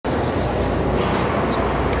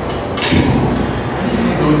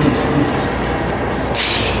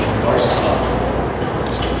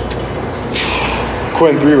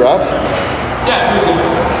Quinn, 3 reps? Yeah,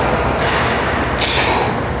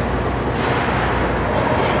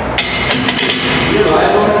 you're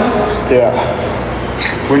live. Yeah.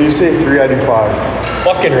 When you say 3, I do 5.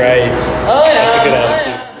 Fucking right. Oh yeah. That's a good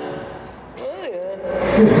attitude.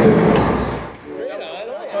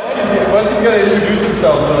 Once he's gonna introduce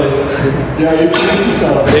himself, really. Yeah, introduce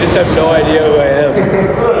yourself. They just have no idea who I am.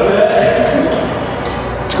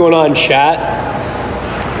 What's going on, chat?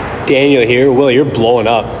 Daniel here. Will, you're blowing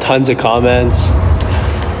up. Tons of comments.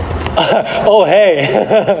 Oh, hey.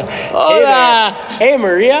 Hey there. Hey,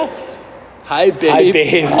 Maria. Hi, babe. Hi,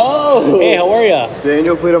 babe. Oh. Hey, how are ya?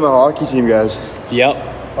 Daniel played on my hockey team, guys. Yep.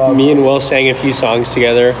 Me and Will sang a few songs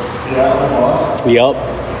together. Yeah, my boss. Yep.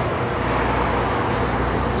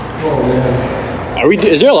 Are we?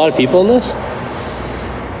 Is there a lot of people in this?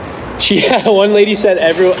 One lady said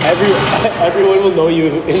everyone will know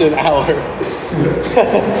you in an hour.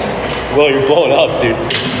 Well, you're blowing up, dude.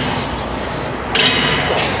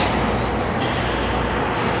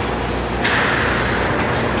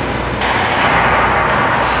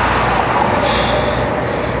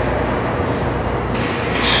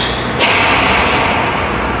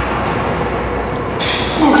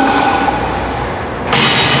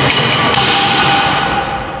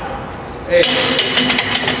 Hey,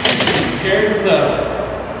 it's paired with the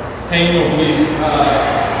hanging oblique.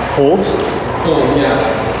 Holds? Oh, yeah.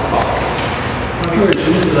 I'm sure it's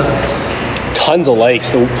used to that. Tons of likes.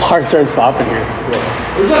 The parts aren't stopping here.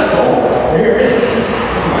 Where's that phone? Right here.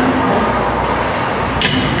 That's mine.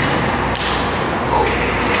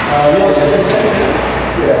 Yeah, that's it.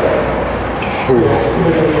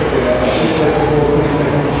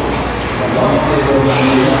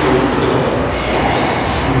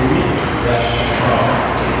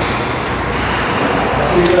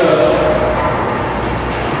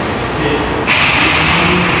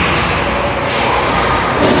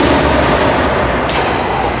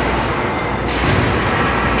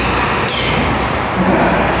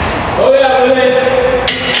 Oh yeah,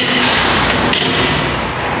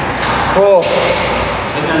 Oh.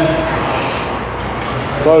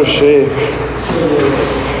 Not a shave.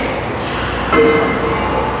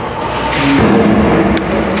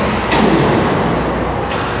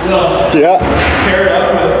 Yeah. pair it up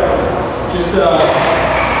with just a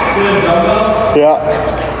bit of dumbbell. Yeah.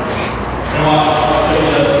 And watch it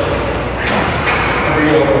does. Every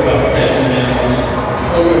go about 10 minutes on this.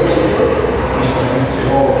 Oh, wait, 20 seconds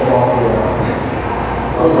too.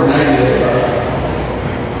 Over 90 days.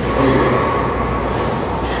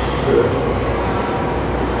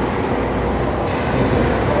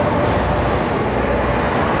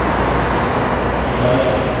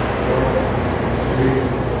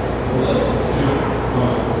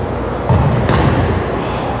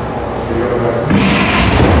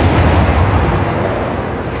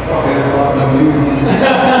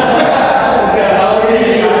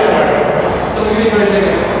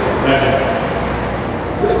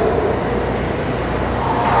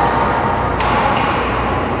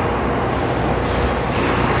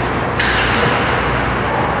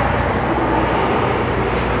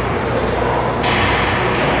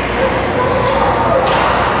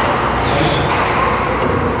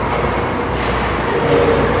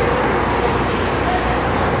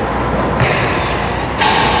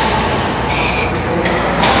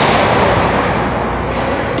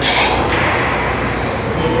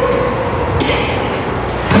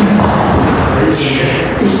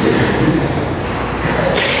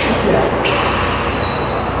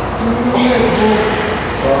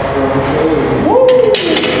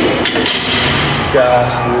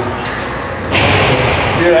 Gas, dude.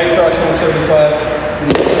 Dude, I crushed 175.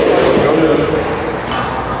 Go to it.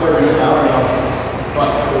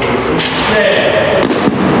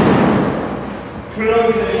 Put it on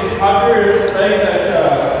the upper legs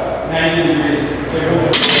at 90 degrees.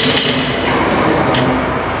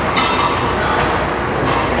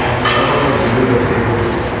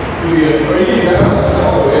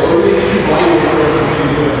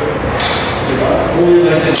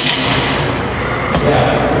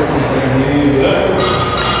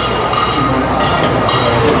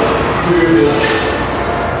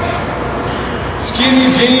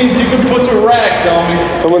 Skinny jeans, you can put some racks on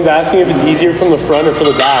me. Someone's asking if it's easier from the front or from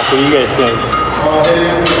the back. What do you guys think?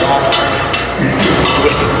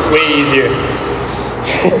 Way easier.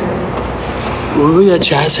 What we got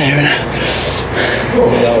chat saying?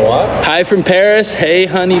 What? Hi from Paris. Hey,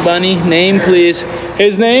 honey bunny. Name, please.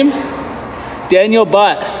 His name? Daniel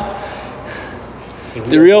Butt.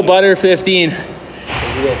 The real butter 15. The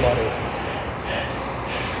real butter.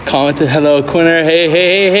 Commented hello, Quinner. Hey, hey,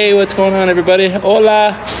 hey, hey. What's going on, everybody?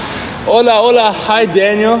 Hola. Hola, hola. Hi,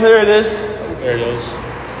 Daniel. There it is. There it is.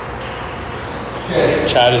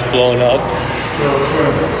 Chat is blowing up.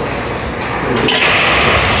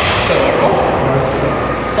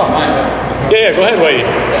 It's not mine, man. Yeah, go ahead, Whitey.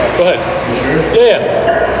 Go ahead. You sure? Yeah.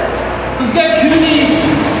 He's got cooties.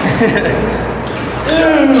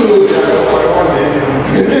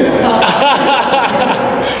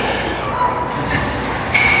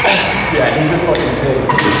 Yeah, he's a fucking pig.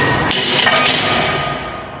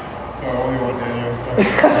 Only one Daniel.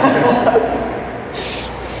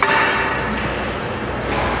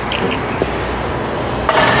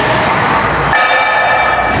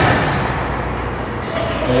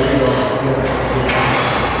 There you go.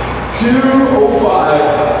 205.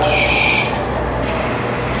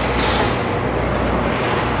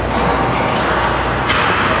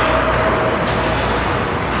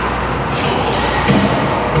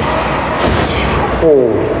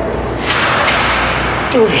 Oh.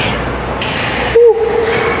 3.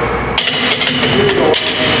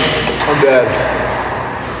 I'm dead.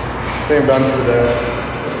 I think I'm done for that.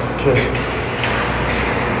 Okay.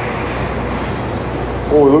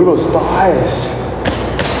 Oh, look at those thighs.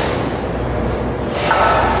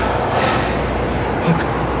 Let's go.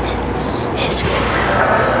 Let's go.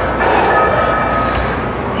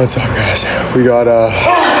 What's up, guys? We got I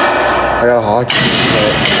got a hockey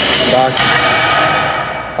back.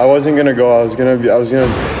 I wasn't gonna go. I was gonna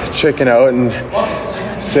chicken out and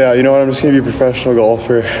say, you know what? I'm just gonna be a professional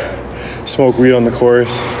golfer, smoke weed on the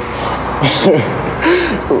course.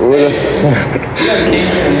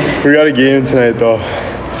 We got a game tonight, though.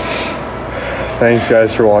 Thanks,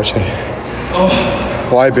 guys, for watching.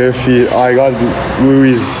 Why bare feet? I got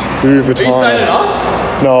Louis Vuitton. Are you signing off?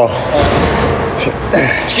 No.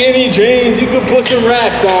 Skinny jeans. You can put some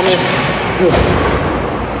racks on me.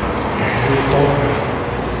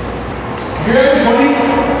 You ready, Tony?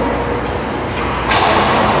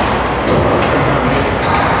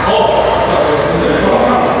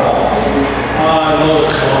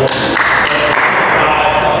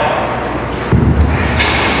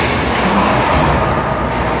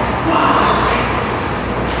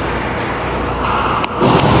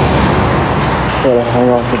 Gotta hang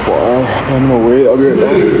off the bar. I'm gonna wait. I'll be right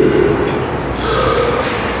back.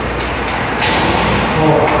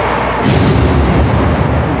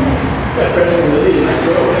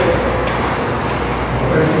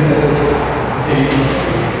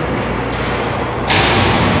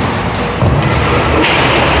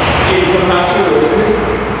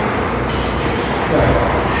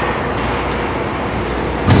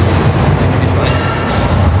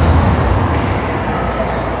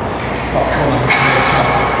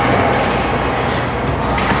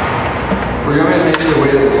 We're going to make it way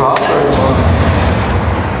to the top or the bottom?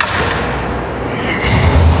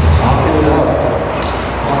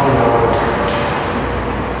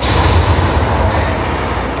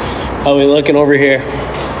 How are we looking over here?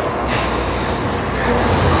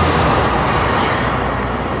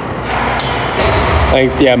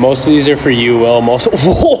 Like, yeah, most of these are for you, Will. Most.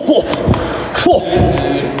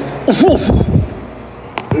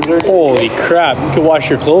 Holy crap! You can wash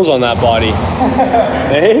your clothes on that body.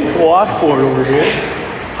 Hey, washboard over here.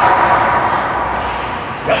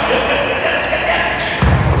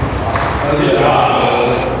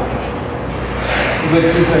 It's like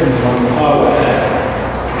 2 seconds long. Oh, what's that?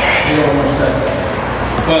 You got 1 more set.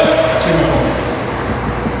 But, check my phone.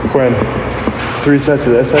 Quinn, 3 sets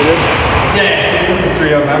of this, I did? Yeah, 6 sets of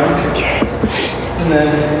 3 on that one. And then,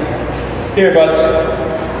 here, butts.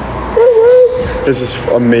 This is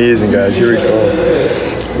amazing, guys. Here we go.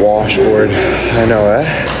 Washboard. I know, eh?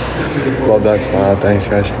 Love that smile. Thanks,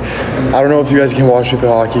 guys. I don't know if you guys can watch me play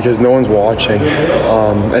hockey because no one's watching.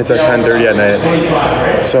 It's at 10:30 at night.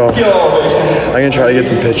 So I'm gonna try to get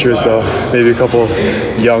some pictures though. Maybe a couple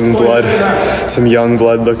young blood, some young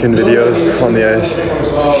blood looking videos on the ice.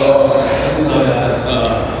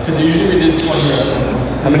 Because usually we did 20 minutes.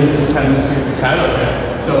 How many times do you have?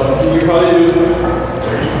 So you probably do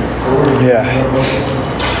 30. Yeah.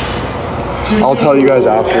 I'll tell you guys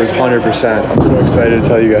afterwards, 100%. I'm so excited to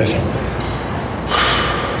tell you guys.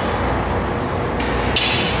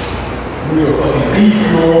 Beast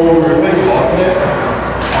mode. We're playing hot today.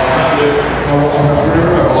 I'm ready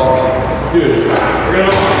for my box. Dude, we're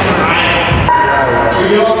gonna fucking riot. We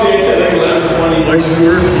get off the ice at like 11:20. Like, should we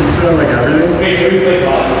order pizza and like everything? Wait, should we play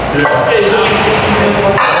hot? Yeah. Hey, stop.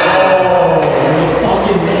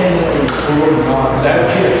 Fucking man. Is that a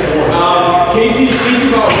PS4? Casey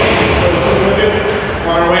got wings, so it's a little bit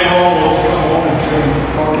on our way home. We'll just come home and things.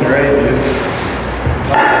 Fucking right, dude.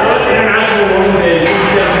 It's International Wednesday. This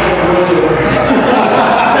is before Brazil.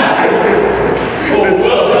 Oh,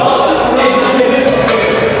 well,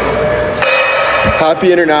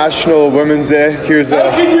 Happy International Women's Day. Here's How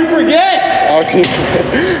can you forget?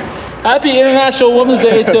 Happy International Women's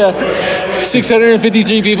Day to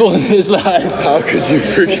 653 people in this live. How could you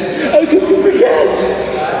forget? How could you forget?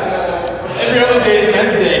 Every other day is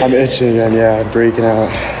Men's Day. I'm itching again, yeah, breaking out.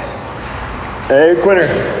 Hey, Quinter.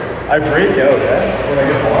 I break out, yeah? When I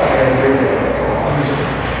get hot, I break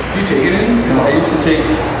out. You take it in? Because I used to take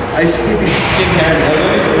these skin hair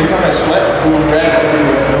melodies. Every time I sweat, boom, red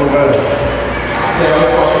everywhere. No better. Yeah, I was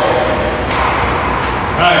fucking.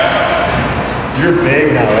 Alright. You're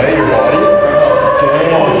big now, eh? Your body?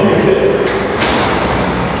 Damn.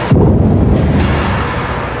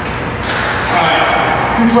 Alright,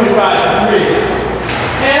 225, 3.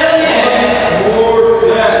 Hell yeah! More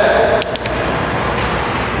sets.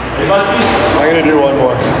 Everybody see? I'm gonna do one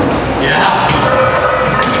more. Yeah.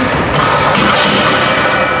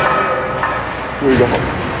 Here we go.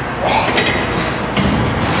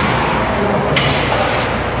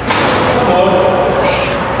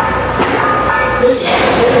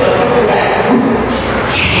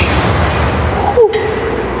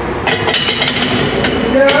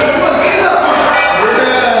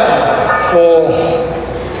 Oh,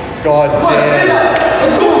 God damn.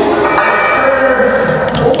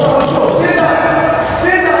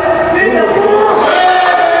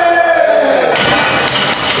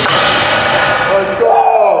 Let's go.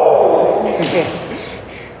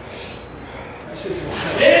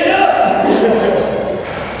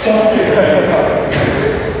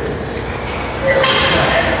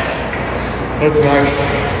 That's nice.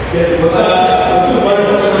 Is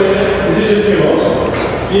it just VMOs?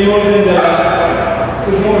 VMOs and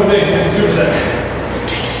there's one more thing, it's a superset.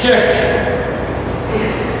 Here.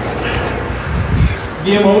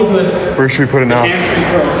 VMOs with Where should we put it now? hamstring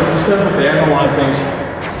curls. So just set up a band on a lot of things.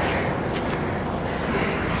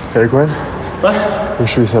 Hey, Quinn. But Where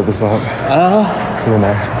should we set this up? For the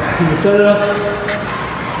next. you can set it up.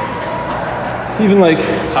 Even like,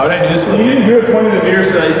 how would I do this? You can do it pointing the mirror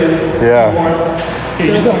so that you can. Yeah. Okay,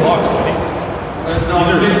 use that box, buddy.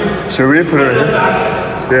 Should we put it in?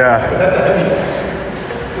 Yeah. That's a heavy.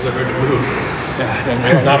 Those are hard to move.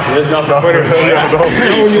 Yeah, not for this, not for Twitter. No.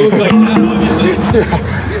 When you look like that, obviously.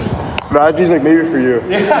 Radby's like, maybe for you.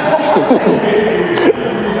 Yeah.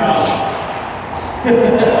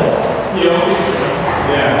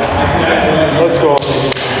 Let's go.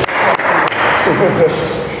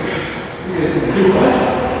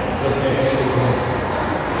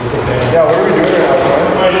 Yeah, what are we doing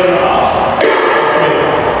right now?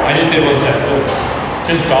 I just did one set, so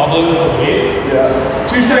just goblet with the weight. Yeah.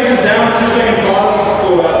 2 seconds down, 2 second pause,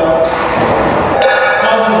 slow up.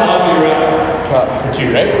 Pause in the bottom of your rep. For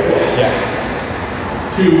 2, right? Yeah.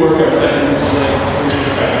 2 workout seconds, which is like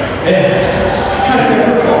 3 seconds. Yeah. Kind of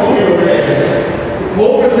difficult to do, right?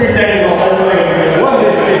 Hold for 3 seconds while I'm doing it. 1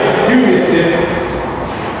 is sit, 2 is sit.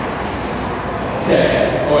 Okay.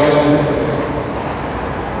 Oh, I got 1 more for this one.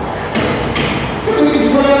 We can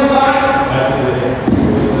turn on the back.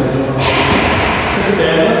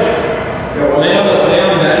 Lay on the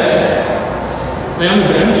bench. Lay on the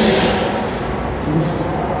bench.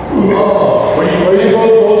 Where you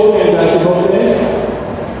both ways after both days?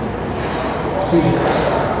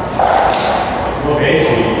 Okay.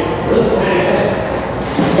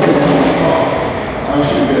 I'm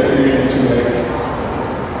sure good at figuring 2 legs.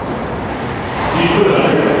 So you put it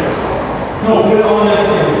under? No, put it on this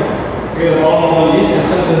thing. Okay, the bottom of these and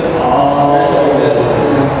set the bench over this.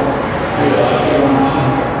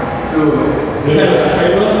 Is that a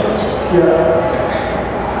straight one?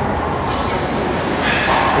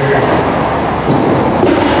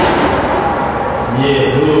 Yeah,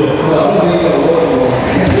 do it.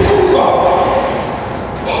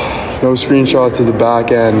 No screenshots of the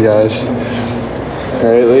back end, guys. All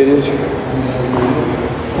right, ladies.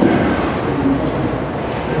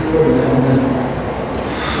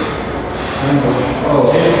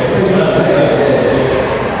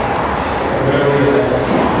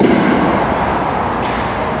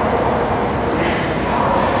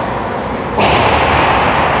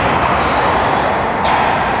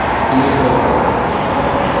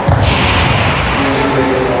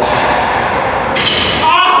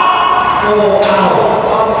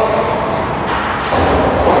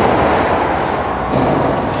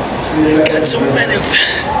 Got so many.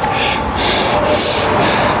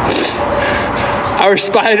 Our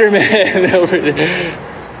Spider-Man over there.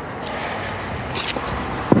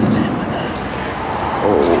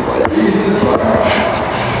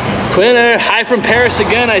 Quinter, hi from Paris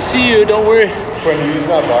again. I see you. Don't worry. When you use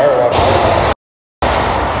that bar or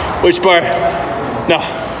what? Which bar? No.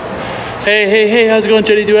 Hey, how's it going,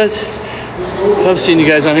 Jetty Duets? Love seeing you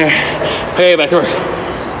guys on here. Hey, back to work.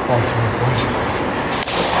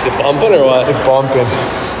 Is it bumping or what? It's bumping.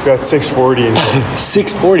 We got 640 in here.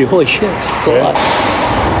 640. Holy shit. That's a lot.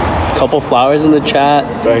 Couple flowers in the chat.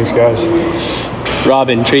 Thanks, guys.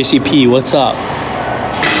 Robin, Tracy P, what's up?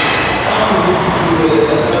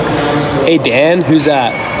 Hey Dan, who's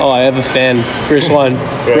that? Oh, I have a fan. First one.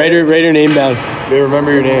 Write her name down. They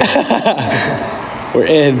remember your name. We're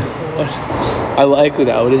in. I like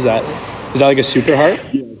that. What is that? Is that like a super heart?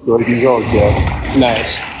 Yeah, so like these are all gifts.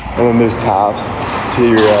 Nice. And then there's taps to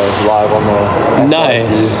your live on the FYP.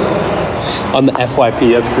 Nice. On the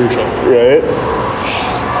FYP, that's crucial. Right?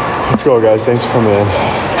 Let's go, guys. Thanks for coming in.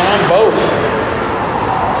 On both.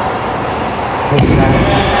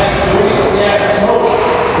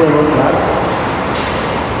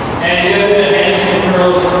 And the other handstand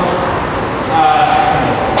curls.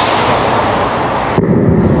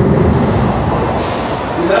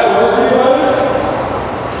 Did that work for you guys?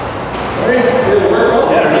 Sorry? Did it work well?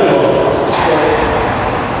 Yeah, really well.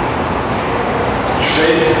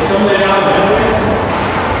 Straight. Come lay down.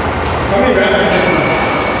 How many reps is this one?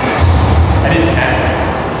 I did 10.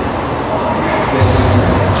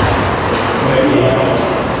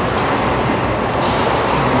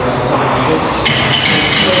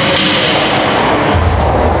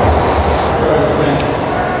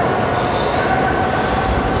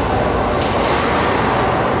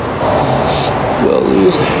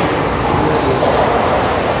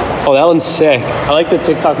 Oh, that one's sick. I like the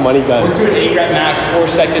TikTok money gun. We're doing 8 rep max, 4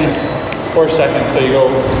 seconds, so you go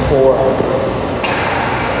 4.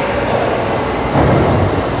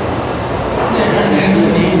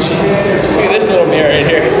 Look at this little mirror right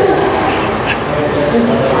here.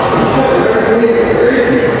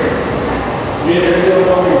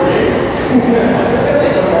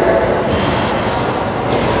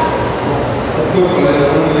 That's so funny.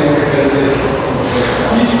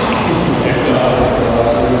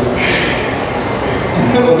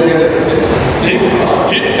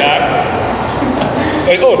 Tic-tac.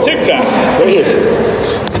 Like, oh, tic-tac.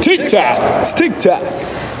 TikTok. It's TikTok.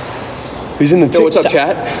 Who's in the TikTok? Yo, what's up,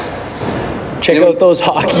 chat? Check out those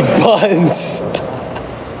hockey buns.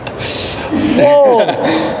 Whoa.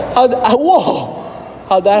 Whoa.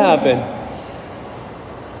 How'd that happen?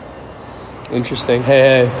 Interesting.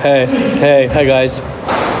 Hey. Hi, guys.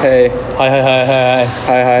 Hey. Hi.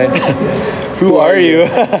 Hi. Who are you?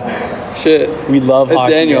 Shit. We love It's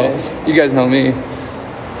hockey. Daniel. Guys. You guys know me.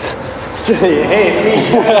 Hey, it's me.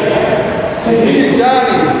 Hey,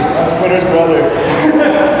 Johnny. That's Twitter's brother.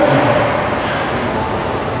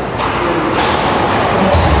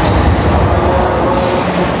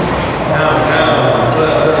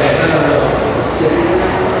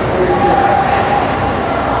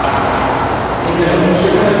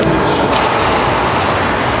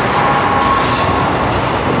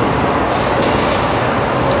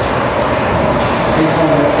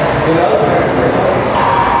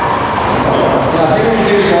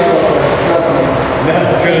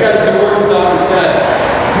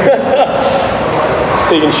 Just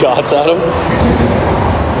taking shots at him.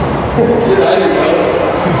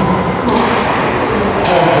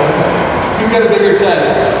 Who's got a bigger chest?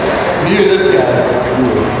 Me or this guy?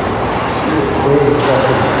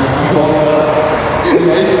 I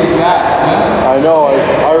used to be fat, man. I know,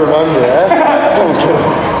 I remember, eh?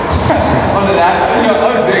 Wasn't that? You know, I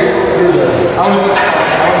was big. I was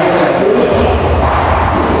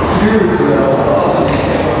huge, though.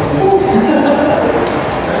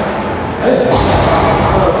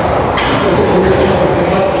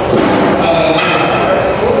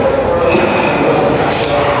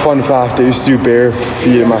 Fun fact, I used to do bare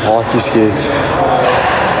feet in my hockey skates.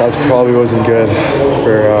 That probably wasn't good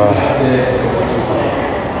for,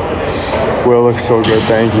 Will looks so good,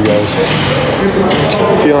 thank you guys.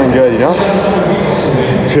 Feeling good, you know?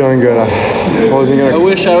 Feeling good. I wasn't I gonna,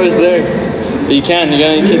 wish I was there. But you can. You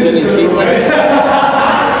got any kids in the skate place?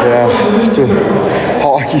 yeah, it's a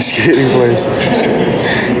hockey skating place.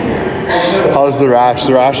 How's the rash?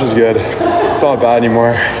 The rash is good. It's not bad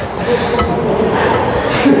anymore.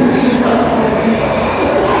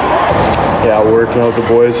 Yeah, working out the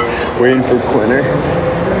boys, waiting for Quinter.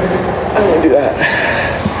 I'm gonna do that.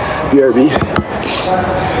 BRB.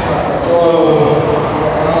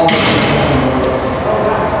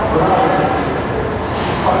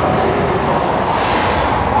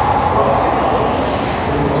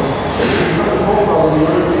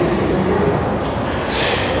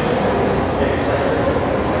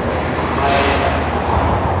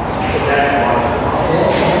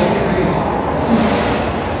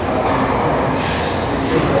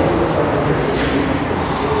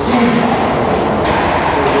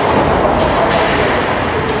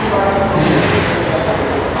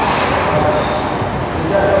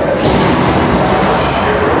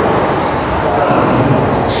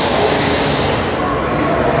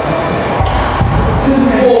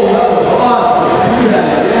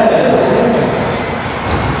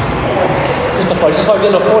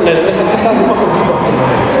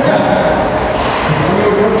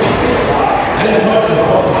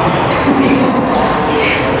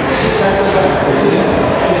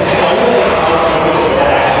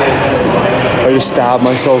 I just stabbed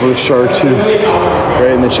myself with a shark tooth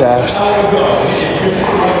right in the chest.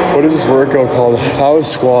 What is this workout called? That was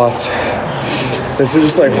squats. This is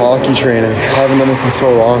just like hockey training. I haven't done this in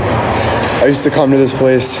so long. I used to come to this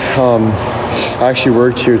place. I actually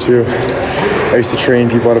worked here too. I used to train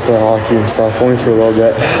people how to play hockey and stuff, only for a little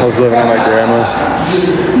bit. I was living at my grandma's.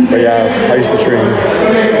 But yeah, I used to train.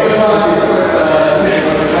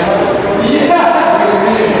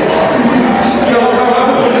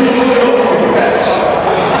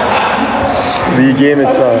 League game,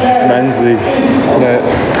 it's men's league tonight.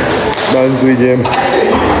 Men's league game.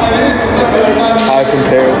 Hi from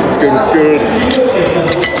Paris. It's good. It's good.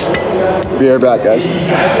 Be right back, guys.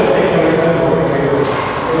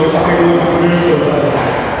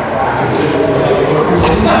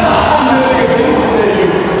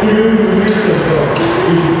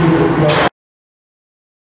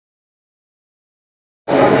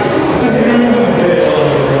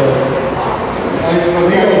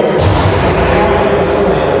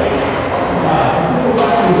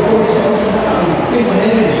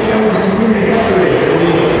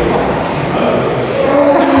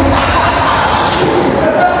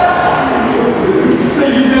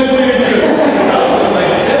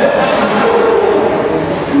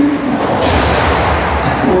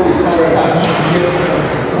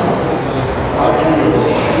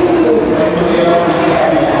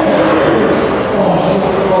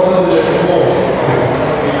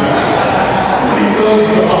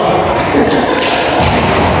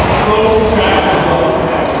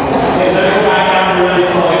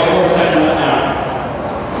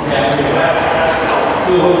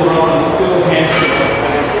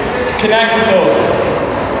 Connect with those.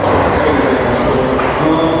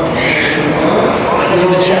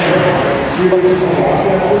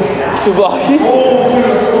 Souvlaki?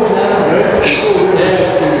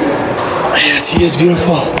 Yes, he is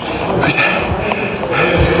beautiful.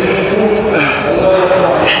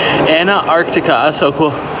 Antarctica, so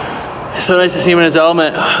cool. So nice to see him in his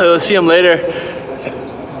element. We'll see him later.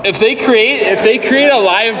 If they create a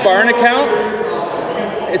live barn account,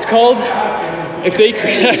 it's called. If they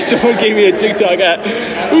create, someone gave me a TikTok at.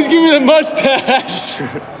 Who's giving me the mustache? A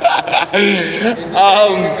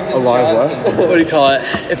live what? What do you call it?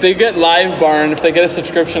 If they get live barn, if they get a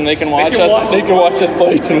subscription, they can watch us. They can watch us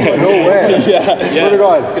play tonight. No way. Yeah. Swear to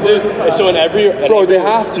God. So in every Bro, they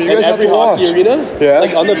have to. You guys have to watch. hockey arena, Yeah.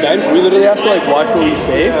 like on the bench, we literally have to like watch what we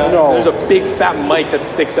say. No. There's a big fat mic that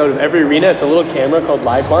sticks out of every arena. It's a little camera called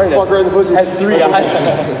Live Barn. Fuck right in the pussy. Has 3 eyes,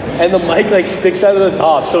 and the mic like sticks out of the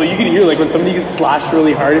top, so you can hear like when somebody gets slashed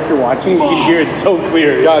really hard. If you're watching, you can hear it so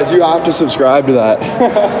clear. Guys, you have to subscribe to that.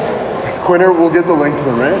 Quinner, we'll get the link to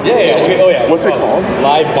the rant. Yeah. Okay, oh yeah. What's it called?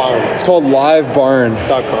 Live Barn. It's called Live Barn.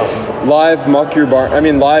 .com. Live Muck Your Barn. I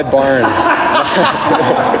mean, Live Barn.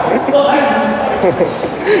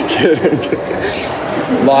 Kidding.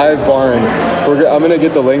 Live Barn. I'm gonna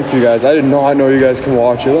get the link for you guys. I did not know you guys can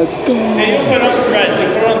watch it. Let's go. So you put it on threads. You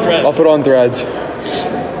put it on threads. I'll put it on threads.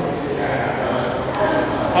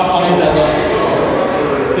 How funny is that?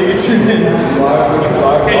 They get tuned in.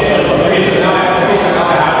 Okay, so now I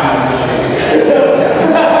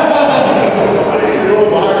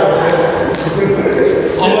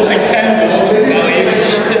almost like 10 balls of selling and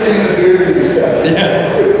shit.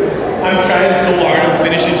 Yeah. I'm trying so hard. I'm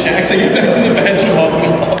finishing checks. I get back to the bench and off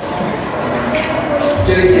and off.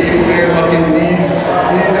 Get a game player fucking knees.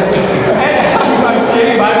 Hey, I'm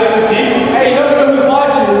skating by the other team. Hey, you never know who's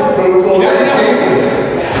watching. You never know.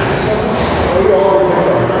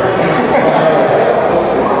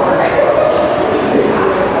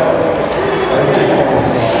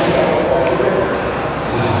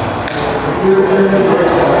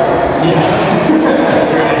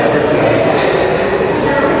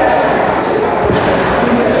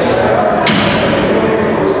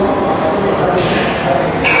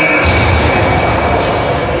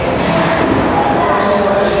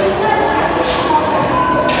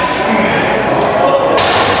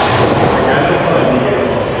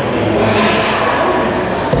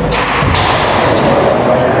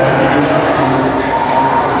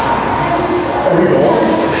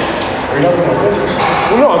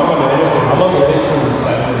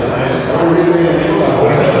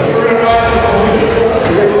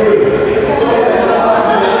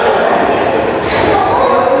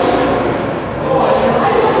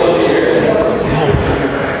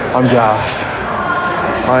 I'm gassed.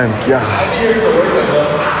 I am gassed.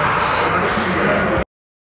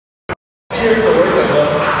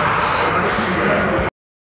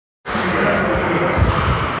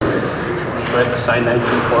 I have to sign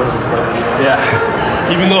 1940.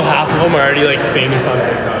 Yeah. Even though half of them are already like famous on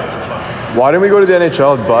TikTok. Why didn't we go to the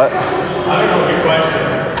NHL, but? I don't know, good question.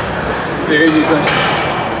 Very good question.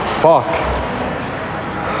 Fuck.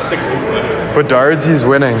 That's a great question. Bedard's, he's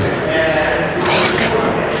winning.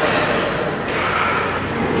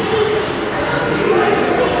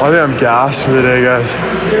 I think I'm gassed for the day, guys.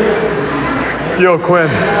 Yo,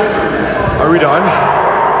 Quinn, are we done?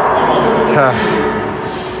 Yeah.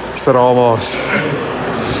 He said almost.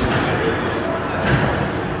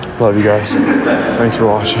 Love you guys. Thanks for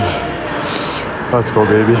watching. Let's go,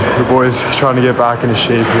 baby. Your boy's trying to get back into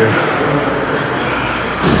shape here.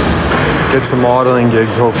 Get some modeling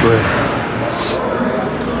gigs, hopefully. You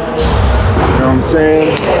know what I'm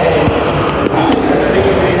saying?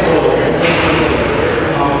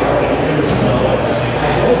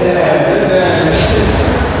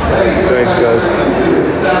 Thanks, guys.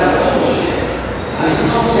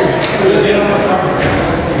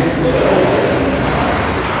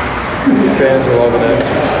 Fans are loving it.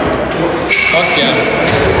 Fuck yeah.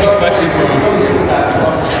 Keep flexing for him.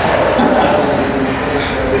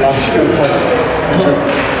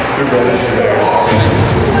 Your brother's in there.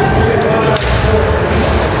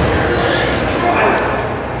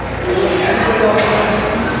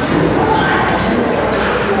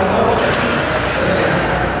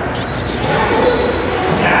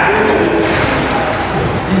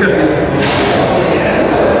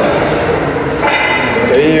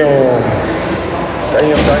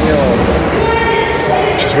 Damn.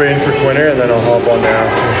 Just waiting for Quinter and then I'll hop on there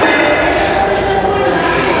after.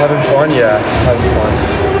 Having fun? Yeah, having fun.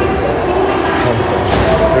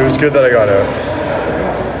 It was good that I got out.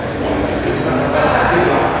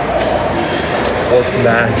 What's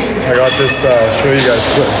next? I got this, I'll show you guys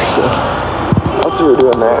quick. So that's what we're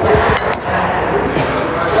doing now.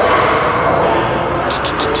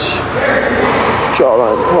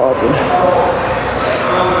 Jawline's popping.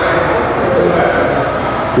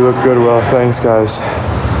 You look good, Will. Thanks, guys.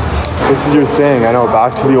 This is your thing. I know,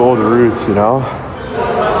 back to the old roots, you know?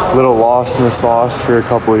 A little lost in the sauce for a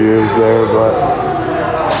couple of years there, but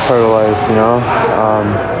it's part of life, you know?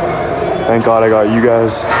 Thank God I got you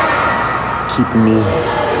guys keeping me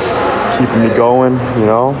going, you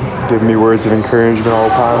know? Giving me words of encouragement all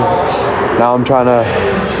the time. Now I'm trying to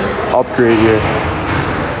upgrade here.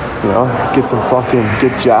 You know, get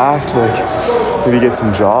jacked, like maybe get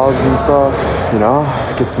some jobs and stuff, you know,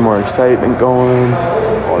 get some more excitement going,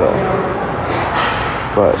 whatever.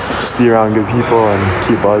 But just be around good people and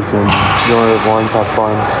keep buzzing. You only live once, have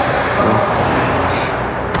fun. You know?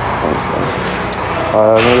 Thanks, guys.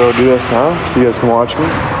 I'm gonna go do this now so you guys can watch me.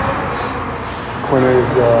 Quinter's,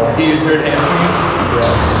 He used third hand for me?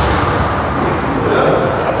 yeah.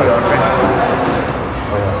 I'll put it on for you.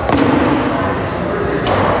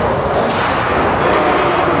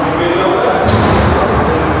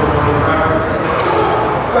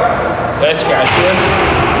 Did I scratch you?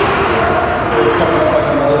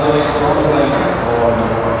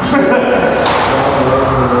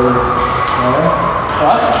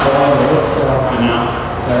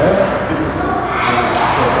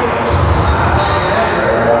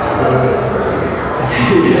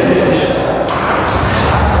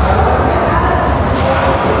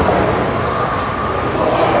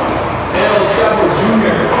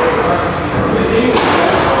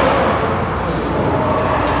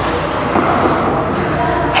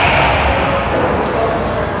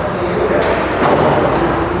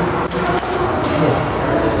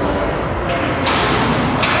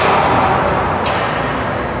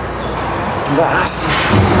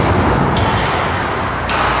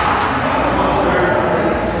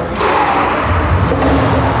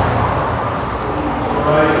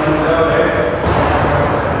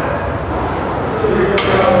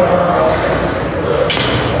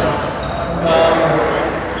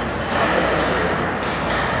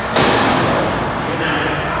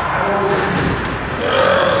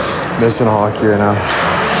 Missing hockey right now.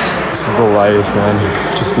 This is the life, man.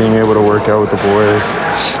 Just being able to work out with the boys,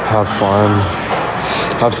 have fun,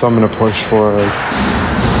 have something to push for. Like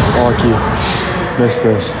hockey, miss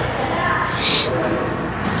this.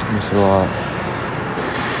 Miss it a lot.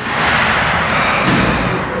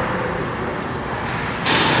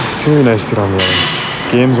 It's gonna be nice to get on the ice.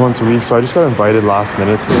 Games once a week, so I just got invited last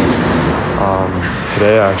minute to this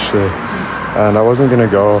today actually. And I wasn't gonna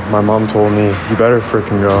go. My mom told me, you better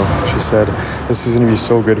frickin' go. She said, this is gonna be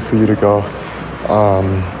so good for you to go.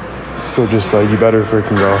 So just like, you better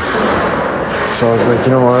frickin' go. So I was like,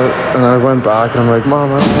 you know what? And I went back and I'm like,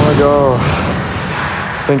 Mom, I don't wanna go.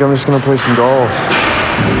 I think I'm just gonna play some golf.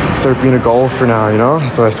 start being a golfer now, you know?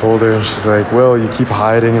 So I told her, and she's like, Will, you keep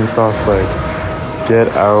hiding and stuff, like, get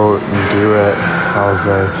out and do it. I was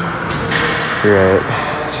like, you're right.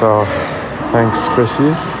 So, thanks,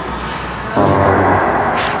 Chrissy.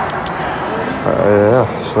 Yeah,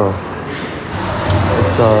 so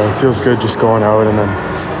it's it feels good just going out, and then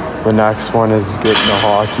the next one is getting to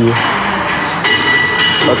hockey.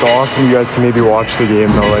 That's awesome. You guys can maybe watch the game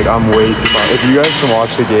though. Like, I'm way too far. If you guys can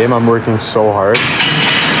watch the game, I'm working so hard.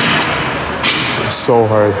 So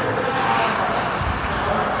hard.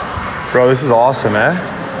 Bro, this is awesome, eh?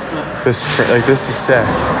 This is sick.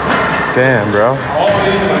 Damn, bro. All of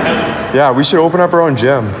these in my house. Yeah, we should open up our own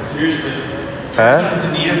gym. Seriously. Eh? It's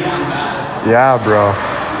in the end one bad. Yeah, bro.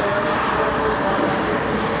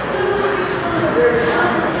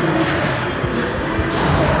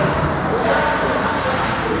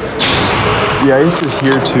 The ice is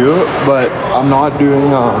here too, but I'm not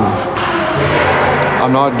doing on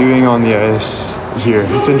the ice here.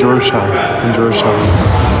 It's in Georgetown.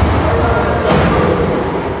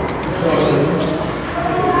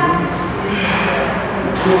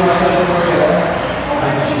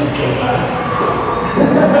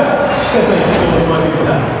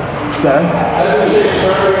 Sad?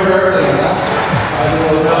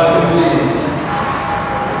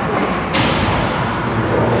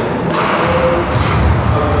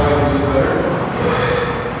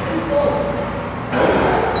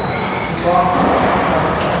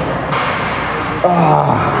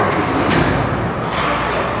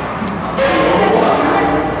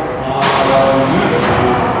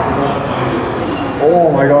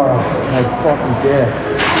 Oh my god, my fucking dick.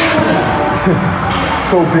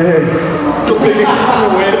 So big. So big, it gets in the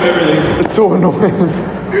way of everything. It's so annoying.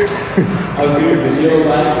 I was doing video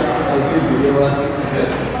last week.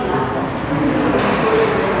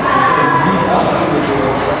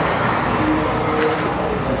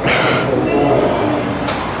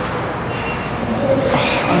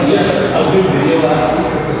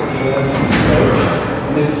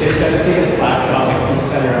 And this kid tried to take a slap shot like from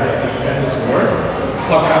center ice. He tried to score.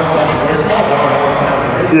 Puck bounced off the first slot, puck outside the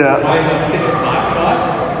right. Yeah. Lines up to take a slap shot.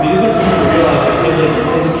 But he doesn't really realize that kid's like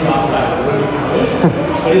 10 feet offside. But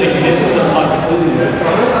he like misses the puck completely missed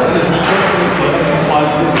from it. And then he can't finish the other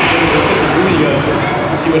positive. It looks like really good. So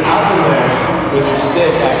you see what happened there was your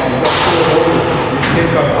stick actually got pulled over. Your stick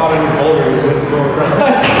got caught on your boulder and went to go across.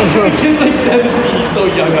 The kid's like 17. He's so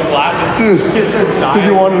young. I'm laughing. Dude, The kid starts dying. because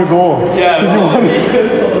you wanted a goal. Yeah, Because you wanted.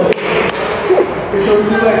 So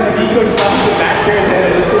he's like, Nico stops it back here at the end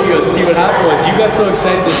of this thing. He goes, see what happened was you got so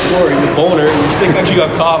excited to score, you boner, and your stick actually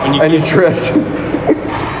got caught when you And you tripped.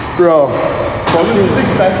 Bro. I was just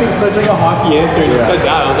expecting such like a hockey answer, and you said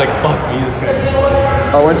that. I was like, fuck me, this guy.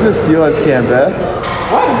 I went to the Steelheads camp, eh?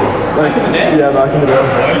 What? Back in the day? Yeah, back in the day.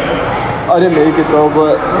 I didn't make it though,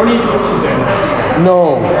 but How many coaches there?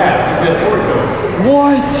 no. Yeah, he's the forward coach.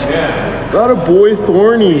 What? Yeah. That a boy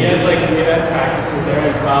Thorny. He has like, we had practices there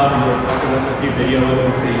and stuff, and we're fucking let's just do video with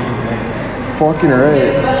him. Fucking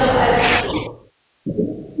right.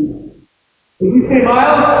 Did you say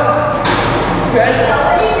Miles? Sped?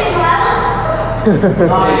 What did you say, Miles?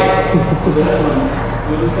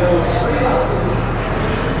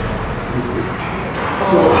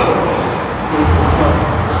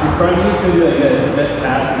 Your front knee's gonna be like this, that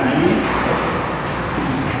pass 90.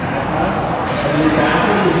 And then your back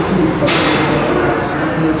knee is just gonna be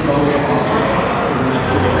fucking and it's going to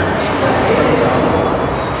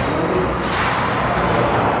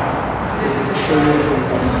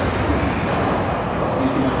You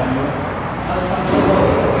see my camera?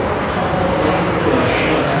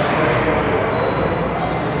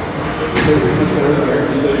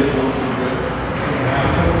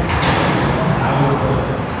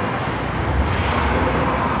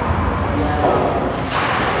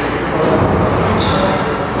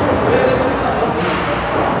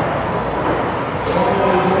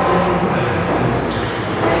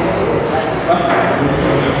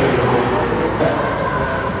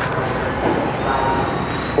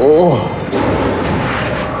 Oh.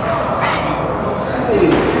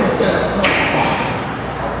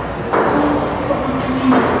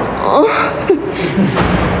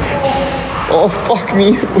 Oh, fuck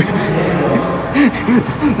me.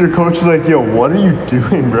 Your coach is like, yo, what are you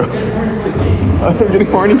doing, bro? I'm getting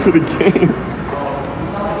horny for the game.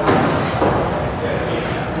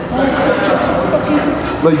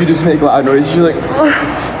 Like, you just make loud noises, you're like,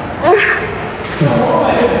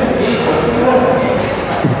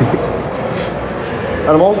 and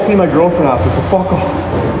I'm also seeing my girlfriend after, so fuck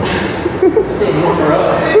off.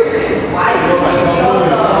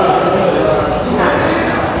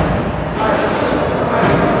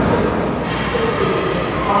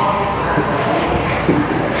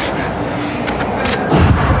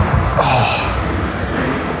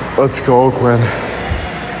 Let's go, Quinn.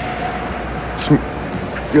 Let's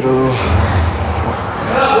get a little.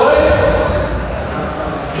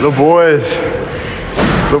 The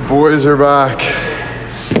boys are back.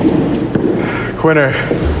 Quinner,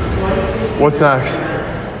 what's next?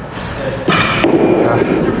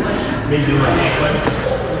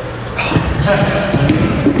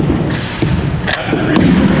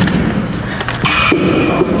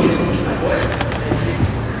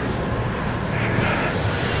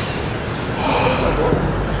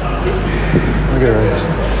 Look at this.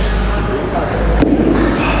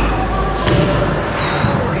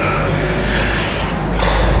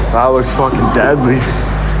 That looks fucking deadly.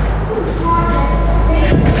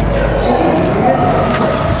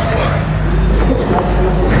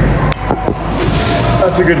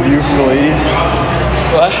 That's a good view for the ladies.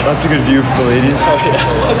 What? That's a good view for the ladies. Oh,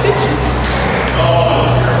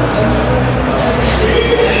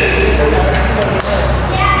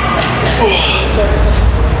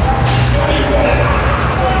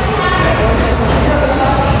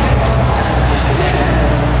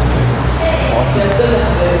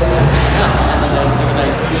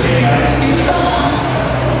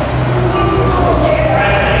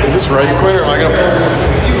 Is this right, Quinn, or am I gonna pull?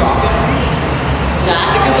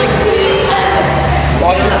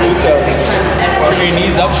 Walk your boots out. Walking your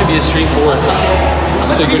knees up should be a straight board.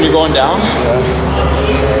 So when you're going down,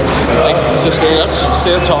 like so stay up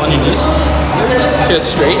tall on your knees. So it's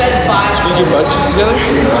straight. Squeeze your butt cheeks together.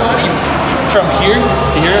 Keep from here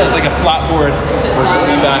to here like a flat board.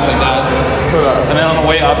 Lean back like that. And then on the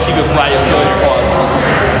way up, keep it flat. You'll feel in your quads.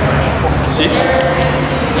 See?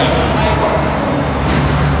 Okay.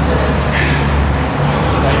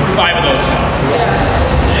 5 of those.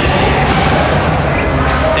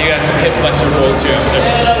 You got some hip flexor rolls too.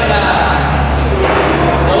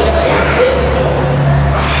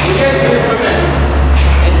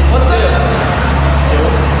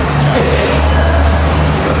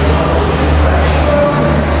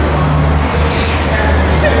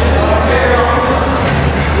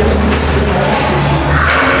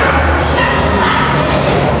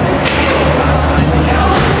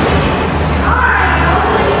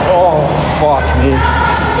 Oh, fuck me.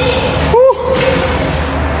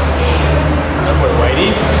 Whitey,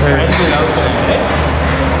 translate out for the day.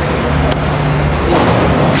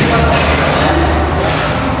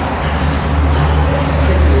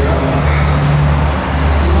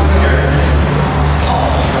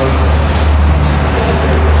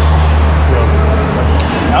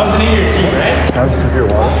 That was the name of your team, right? Can I have some beer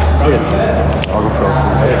water? Yes. I'll go fill it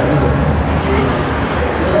for you.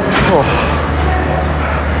 Oh.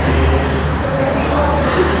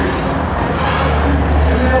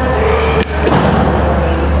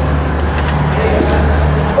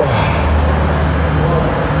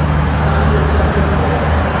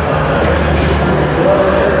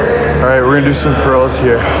 All right, we're gonna do some curls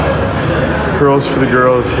here. Curls for the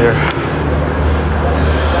girls here.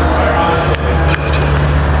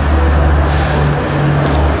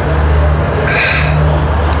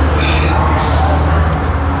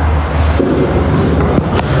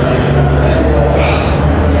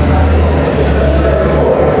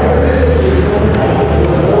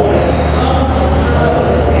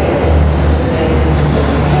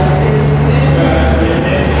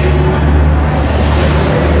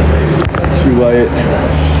 Too light.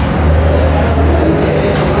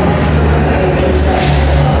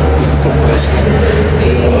 Let's go, boys.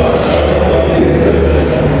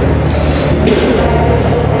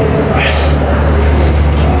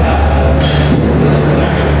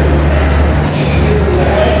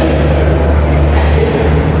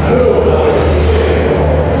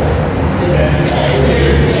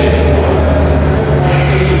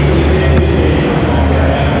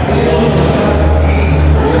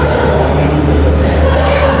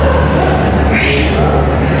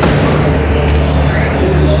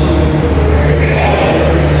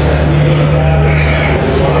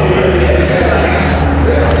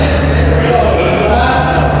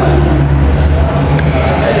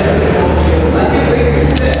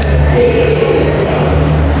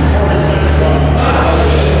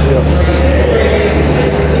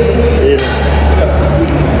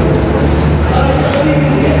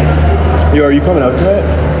 Yo, are you coming out tonight?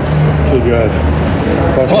 Okay, good.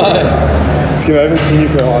 Fuck what? I haven't seen you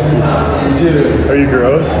play hockey. Dude. Are you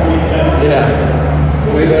gross? Yeah.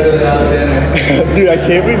 Way better than Alexander. Dude, I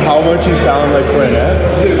can't believe how much you sound like Quinn,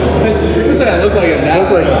 eh? Dude, what? You're saying I look like a nap.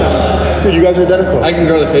 Look like, dude, you guys are identical. I can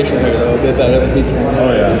grow the facial hair though a bit better than he can.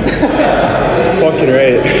 Oh yeah. Fucking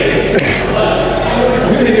right.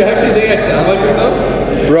 You actually think I sound like him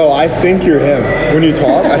though? Bro, I think you're him. When you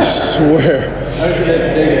talk, I swear. I was a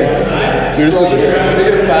bit bigger. You're just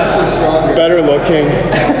Bigger, faster, stronger. better looking,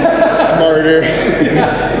 smarter.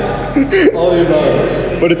 All the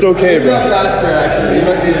above. But it's okay, Maybe not bro. faster, actually. You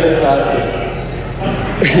might be a bit faster.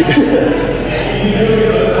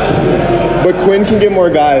 But Quinn can get more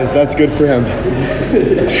guys. That's good for him.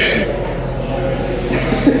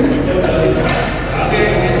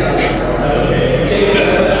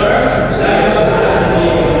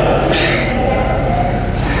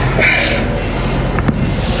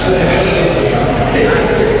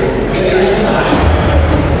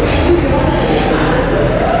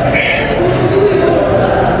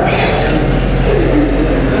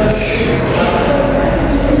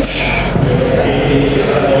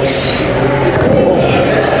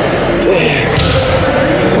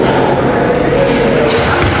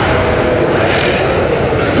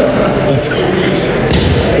 Let's go.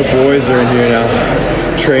 The boys are in here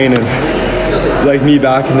now, training like me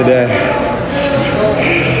back in the day.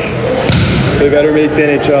 They better make the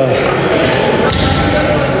NHL.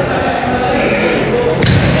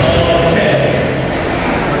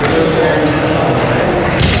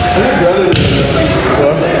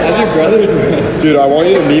 How's your brother doing? Dude, I want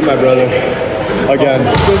you to meet my brother again.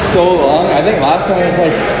 It's been so long. I think last time I was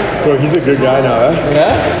like, Bro, he's a good guy now, eh?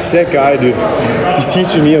 yeah? Sick guy, dude. He's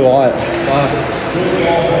teaching me a lot.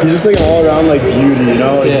 He's just like an all-around like beauty, you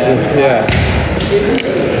know? He's Yeah. like- yeah.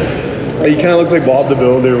 Like, he kind of looks like Bob the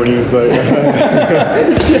Builder when he was like,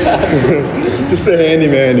 just a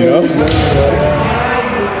handyman, you know?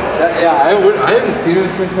 Yeah, I haven't seen him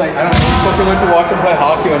since like, I don't know, fucking went to watch him play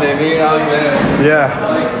hockey one day, me and Alexander.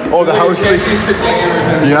 Yeah. Oh, the house league. Championship game or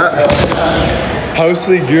something. Yeah. House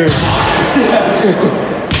league gear.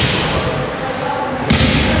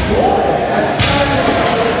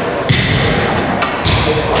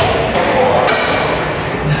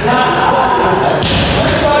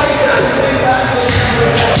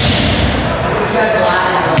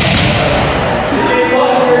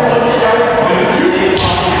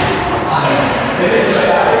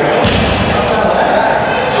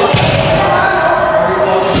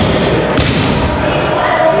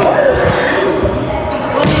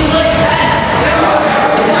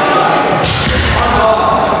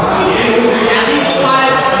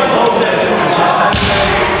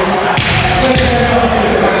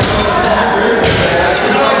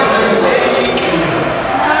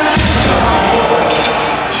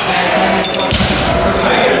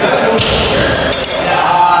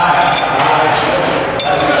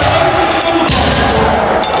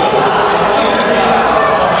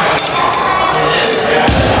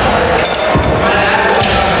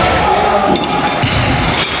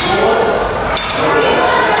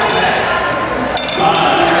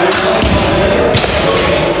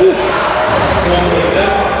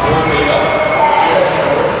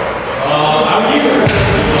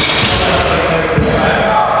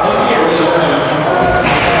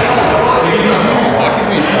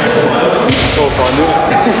 So fun, dude.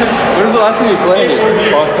 When was the last time you played?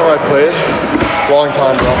 Last time I played, long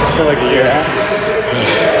time, bro. It's been like a year.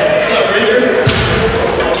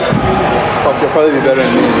 Fuck, you'll probably be better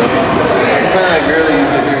than me, though. I'm playing like really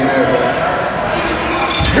usually here and there, but...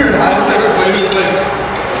 Dude, I just ever played, it was like...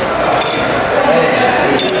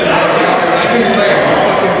 I couldn't play.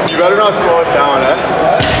 You better not slow us down, eh?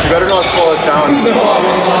 You better not slow us down. No, I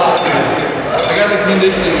will not. I got the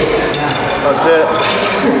conditioning shit now. That's it.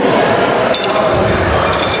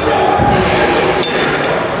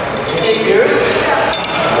 Take yours?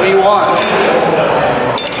 What do you want?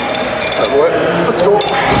 What? Let's go.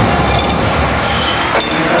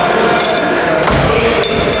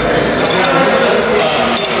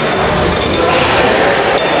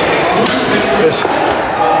 This.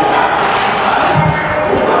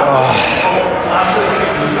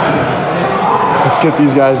 Let's get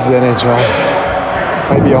these guys to the NHL.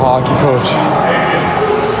 Might be a hockey coach.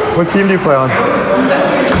 What team do you play on?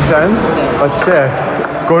 Sens? That's sick.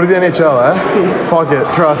 Go to the NHL, eh? Fuck it.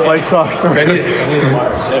 Trust. Life sucks. No,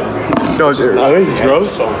 dude, really? It's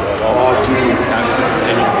gross? Oh, dude.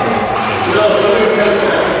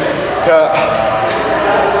 Yeah.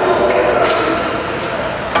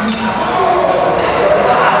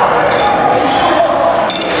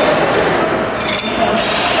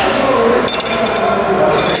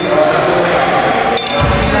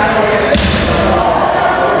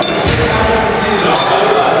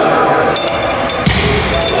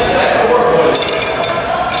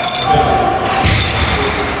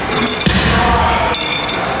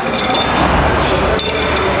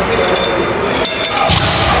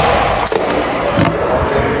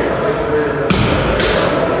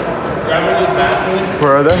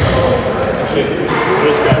 Where are they?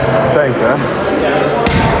 Thanks, man.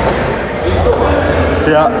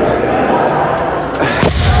 Yeah.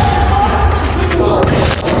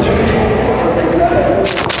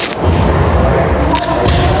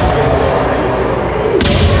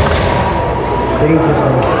 What is this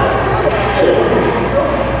one?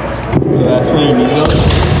 So that's where you need it.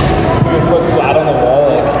 Put your foot flat on the wall,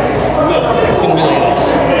 like it's gonna be like this.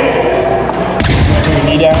 Put your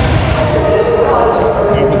knee down.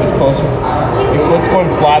 I'm gonna put this closer. Your foot's going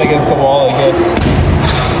flat against the wall like this.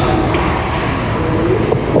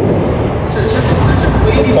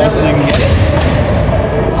 As close as you can get it.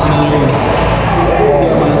 And then you're gonna.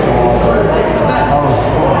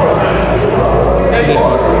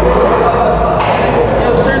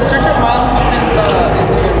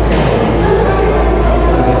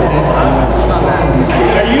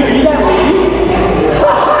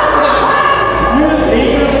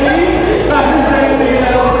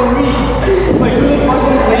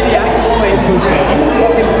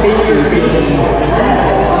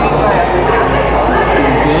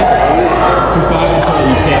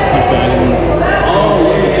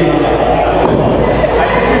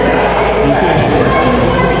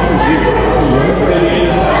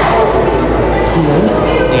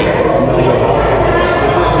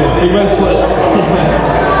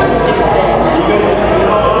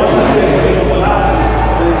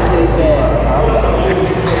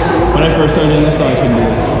 When I first started doing this, I thought I couldn't do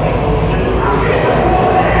this.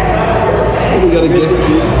 We got a gift.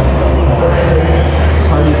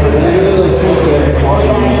 Parties. Like supposed to watch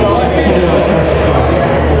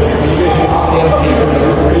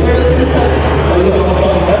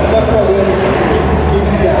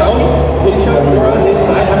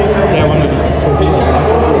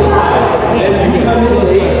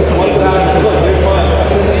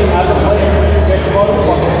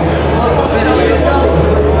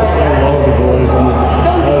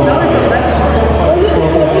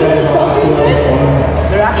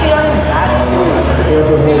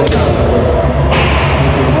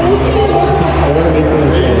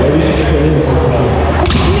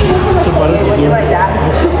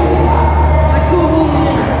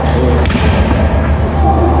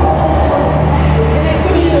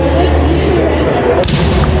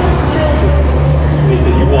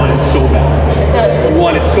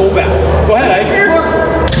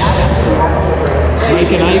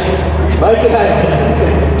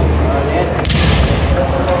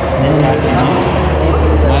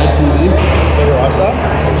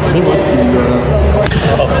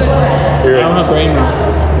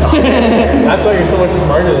That's why you're so much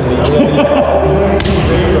smarter than me.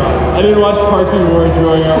 I didn't watch Parkour Wars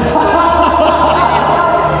growing up.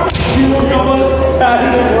 You woke up on a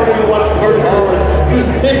Saturday morning and watched Parkour Wars for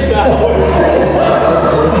 6 hours.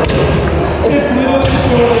 And it's literally just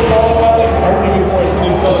going all about like parking enforcement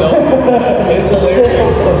in Philadelphia. It's hilarious.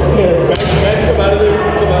 Guys come out of there.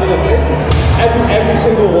 Every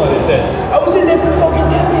single one is this. I was in there for fucking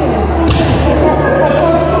 10 minutes.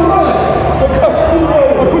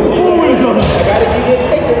 I gotta give you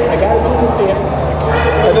a ticket.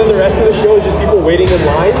 And then the rest of the show is just people waiting in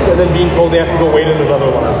lines and then being told they have to go wait in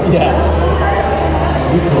another line. Yeah.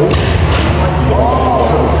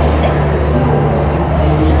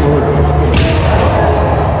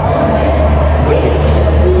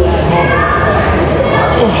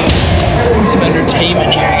 Some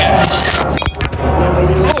entertainment here, guys.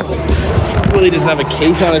 Willie doesn't have a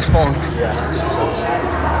case on his phone.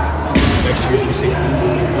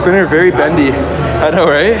 Quinter very bendy. I know,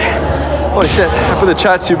 right? Holy shit, I put the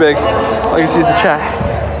chat too big. All I can see is the chat.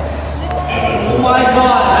 Oh my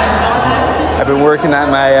god, I've been working at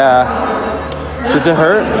my, does it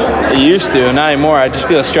hurt? It used to, not anymore. I just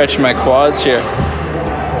feel a stretch in my quads here.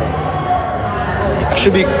 I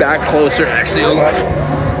should be back closer, actually. Hold on.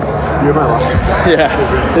 You're my luck. Yeah,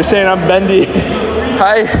 they're saying I'm bendy.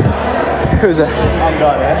 Hi. Who's that? I'm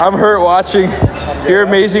done, eh? I'm hurt watching. You're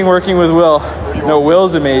amazing working with Will. No,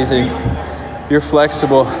 Will's amazing. You're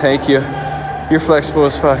flexible. Thank you. You're flexible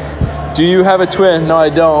as fuck. Do you have a twin? No, I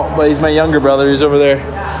don't, but he's my younger brother. He's over there.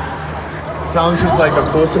 Sounds just like I'm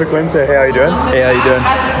supposed to Quinn say, hey, how you doing? Hey, how you doing?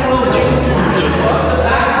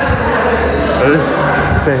 Ready?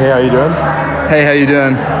 Say, hey, how you doing? Hey, how you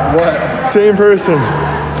doing? What? Same person.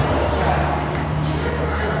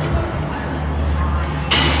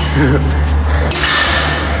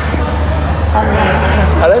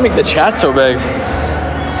 How did I make the chat so big?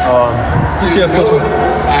 You see how close we're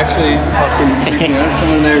actually fucking freaking out.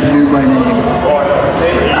 Someone there knew my name.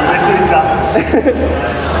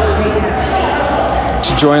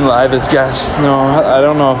 To join live as guest. No, I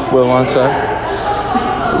don't know if Will wants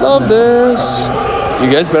that. Love this. You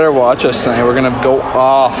guys better watch us tonight. We're gonna go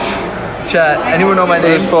off. Chat. Anyone know my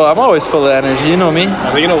name? I'm always full of energy. You know me.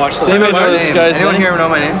 Are they gonna watch the Same live as bar? this guy's Anyone name? here know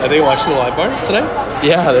my name? Are they watching the live bar today?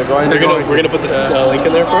 Yeah, they're going. We're gonna put the link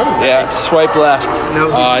in there for them. Yeah, swipe left. No.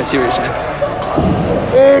 Oh, I see what you're saying.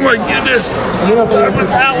 Oh my goodness. I don't have time for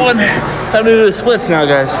that one. Time to do the splits now,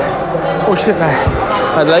 guys. Oh shit,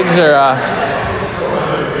 my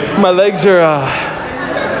legs are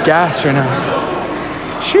gassed right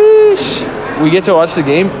now. Sheesh. We get to watch the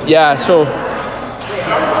game? Yeah, so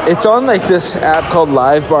it's on like this app called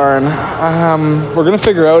Live Barn. We're gonna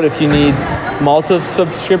figure out if you need multiple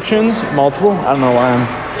subscriptions. Multiple? I don't know why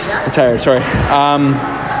I'm tired, sorry.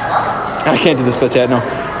 I can't do the splits yet, no.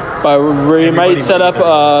 But we might set up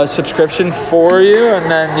a subscription for you,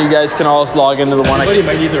 and then you guys can all log into the one. Everybody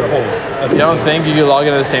might need their home. You don't think you could log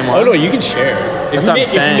into the same one? Oh no, you can share. That's what I'm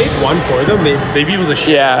saying. If you make one for them, they'd be able to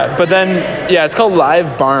share. Yeah, but then, yeah, it's called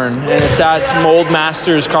Live Barn, and it's at Mold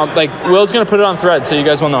Masters Comp. Like, Will's gonna put it on Thread, so you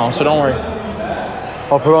guys will know, so don't worry.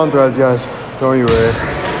 I'll put it on Threads, guys. Don't you worry.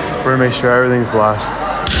 We're gonna make sure everything's blessed.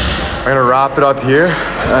 I'm gonna wrap it up here,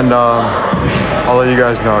 and I'll let you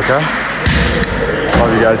guys know, okay?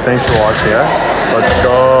 Love you guys. Thanks for watching, yeah? Let's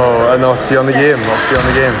go. And I'll see you on the game. I'll see you on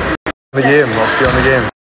the game. I'll see you on the game.